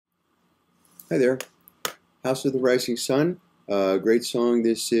Hi there. House of the Rising Sun. Great song.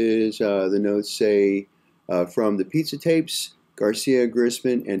 This is the notes say from the Pizza Tapes. Garcia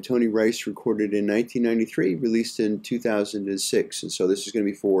Grisman and Tony Rice recorded in 1993, released in 2006. And so this is going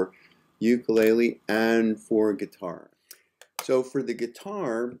to be for ukulele and for guitar. So for the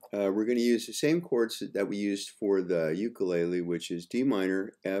guitar, we're going to use the same chords that we used for the ukulele, which is D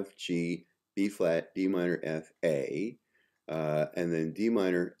minor, F, G, B flat, D minor, F, A, and then D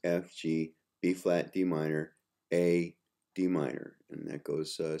minor, F, G, B flat, D minor, A, D minor. And that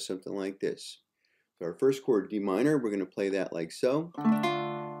goes something like this. So our first chord, D minor, we're going to play that like so.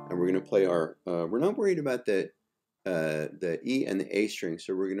 And we're going to play our, we're not worried about the E and the A string,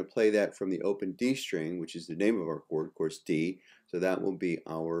 so we're going to play that from the open D string, which is the name of our chord, of course, D. So that will be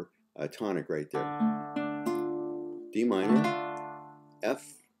our tonic right there. D minor, F,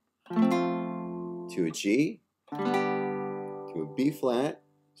 to a G, to a B flat,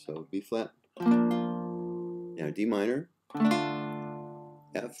 so B flat. Now D minor,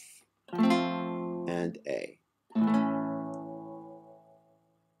 F, and A.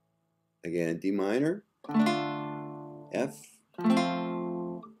 Again, D minor, F,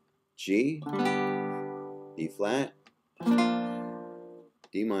 G, B flat,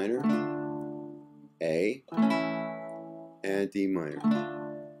 D minor, A, and D minor.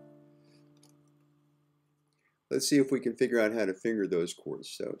 Let's see if we can figure out how to finger those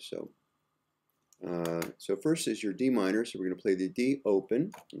chords. So first is your D minor, so we're going to play the D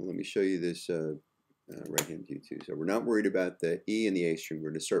open. Let me show you this right hand view too. So we're not worried about the E and the A string. We're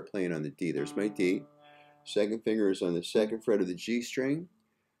going to start playing on the D. There's my D. Second finger is on the second fret of the G string.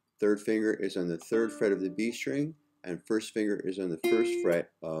 Third finger is on the third fret of the B string. And first finger is on the first fret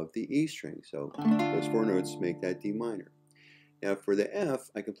of the E string. So those four notes make that D minor. Now for the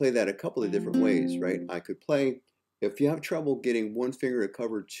F, I can play that a couple of different ways, right? I could play, if you have trouble getting one finger to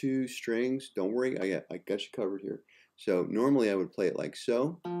cover two strings, don't worry, I got you covered here. So normally I would play it like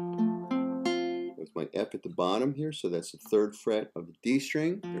so, with my F at the bottom here, so that's the third fret of the D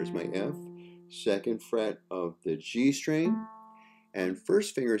string, there's my F, second fret of the G string, and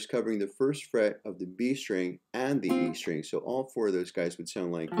first finger is covering the first fret of the B string and the E string, so all four of those guys would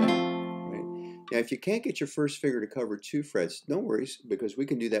sound like that. Now, if you can't get your first finger to cover two frets, no worries, because we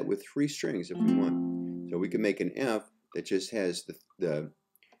can do that with three strings if we want. So we can make an F that just has the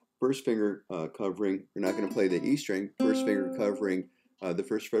first finger covering, we're not going to play the E string, first finger covering the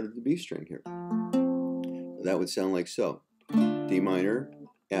first fret of the B string here. So that would sound like so. D minor,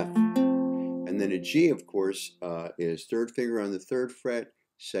 F. And then a G, of course, is third finger on the third fret,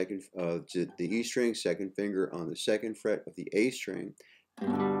 second the E string, second finger on the second fret of the A string.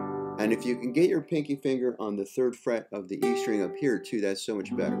 And if you can get your pinky finger on the third fret of the E string up here too, that's so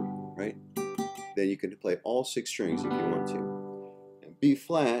much better, right? Then you can play all six strings if you want to. And B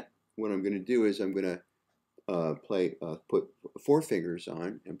flat, what I'm going to do is I'm going to put four fingers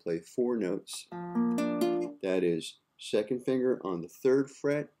on and play four notes. That is second finger on the third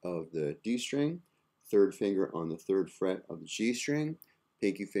fret of the D string, third finger on the third fret of the G string,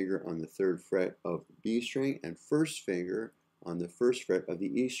 pinky finger on the third fret of the B string, and first finger on the first fret of the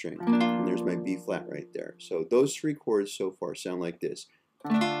E string. And there's my B flat right there. So those three chords so far sound like this.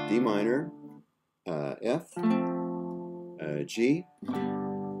 D minor, F, G,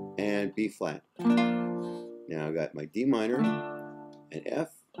 and B flat. Now I got my D minor and F,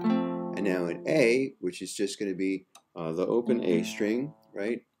 and now an A, which is just going to be the open A string,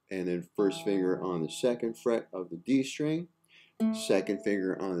 right? And then first finger on the second fret of the D string, second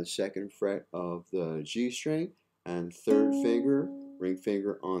finger on the second fret of the G string, and third finger, ring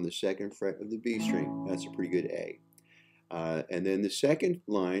finger on the second fret of the B string. That's a pretty good A. And then the second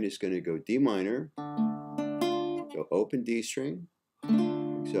line is going to go D minor, go open D string,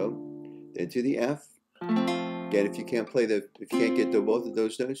 like so, then to the F. Again, if you can't get both of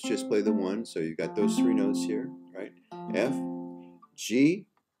those notes, just play the one. So you've got those three notes here, right? F, G,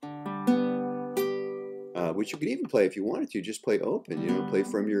 which you could even play if you wanted to. Just play open, you know, play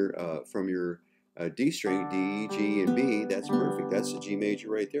from your D string, D, G, and B. That's perfect. That's the G major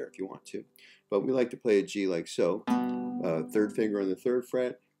right there if you want to. But we like to play a G like so. Third finger on the third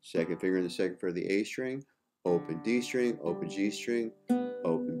fret, second finger on the second fret of the A string, open D string, open G string,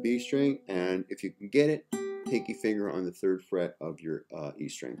 open B string, and if you can get it, pinky finger on the third fret of your E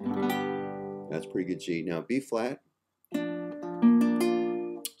string. That's pretty good G. Now B flat.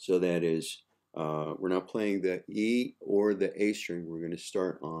 So that is, we're not playing the E or the A string. We're going to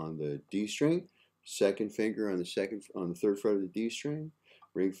start on the D string, second finger on the third fret of the D string,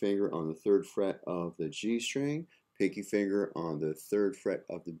 ring finger on the third fret of the G string, pinky finger on the third fret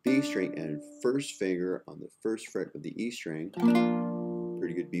of the B string, and first finger on the first fret of the E string. Pretty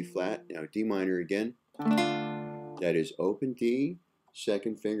pretty good B flat. Now D minor again. That is open D,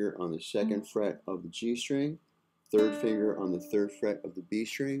 second finger on the second fret of the G string, third finger on the third fret of the B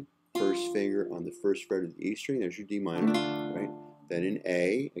string, first finger on the first fret of the E string. There's your D minor, right? Then in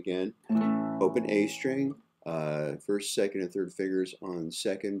A, again, open A string, first, second, and third fingers on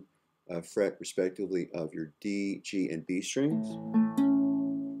second fret, respectively, of your D, G, and B strings.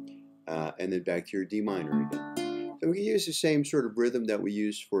 And then back to your D minor again. So we can use the same sort of rhythm that we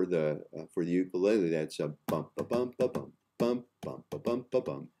use for the ukulele. That's a bump, a bump, a bump, bump, bump, a bump, a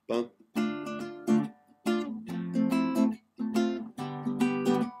bump, bump.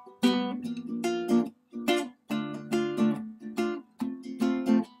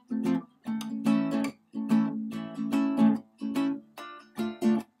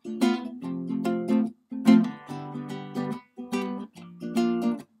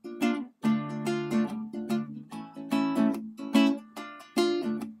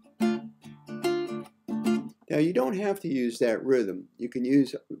 Now you don't have to use that rhythm. You can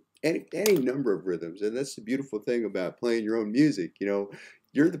use any number of rhythms, and that's the beautiful thing about playing your own music. You know,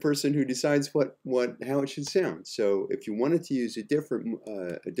 you're the person who decides how it should sound. So if you wanted to use a different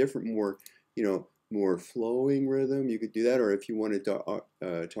more, more flowing rhythm, you could do that. Or if you wanted to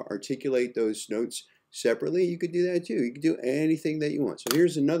articulate those notes separately, you could do that too. You could do anything that you want. So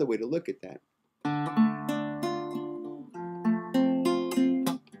here's another way to look at that.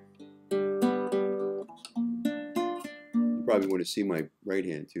 You probably want to see my right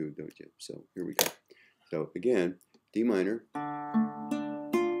hand too, don't you? So here we go. So again, D minor.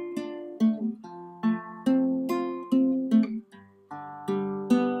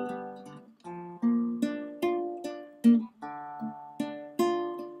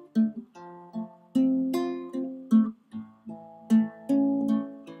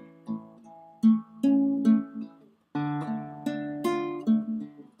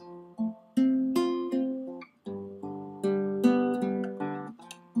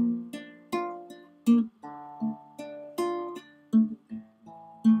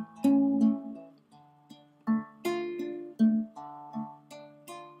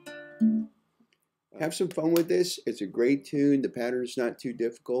 Have some fun with this. It's a great tune. The pattern's not too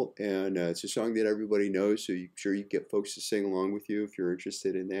difficult, and it's a song that everybody knows, so I'm sure you get folks to sing along with you if you're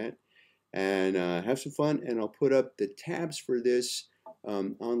interested in that. And have some fun, and I'll put up the tabs for this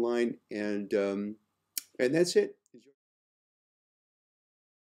online, and that's it.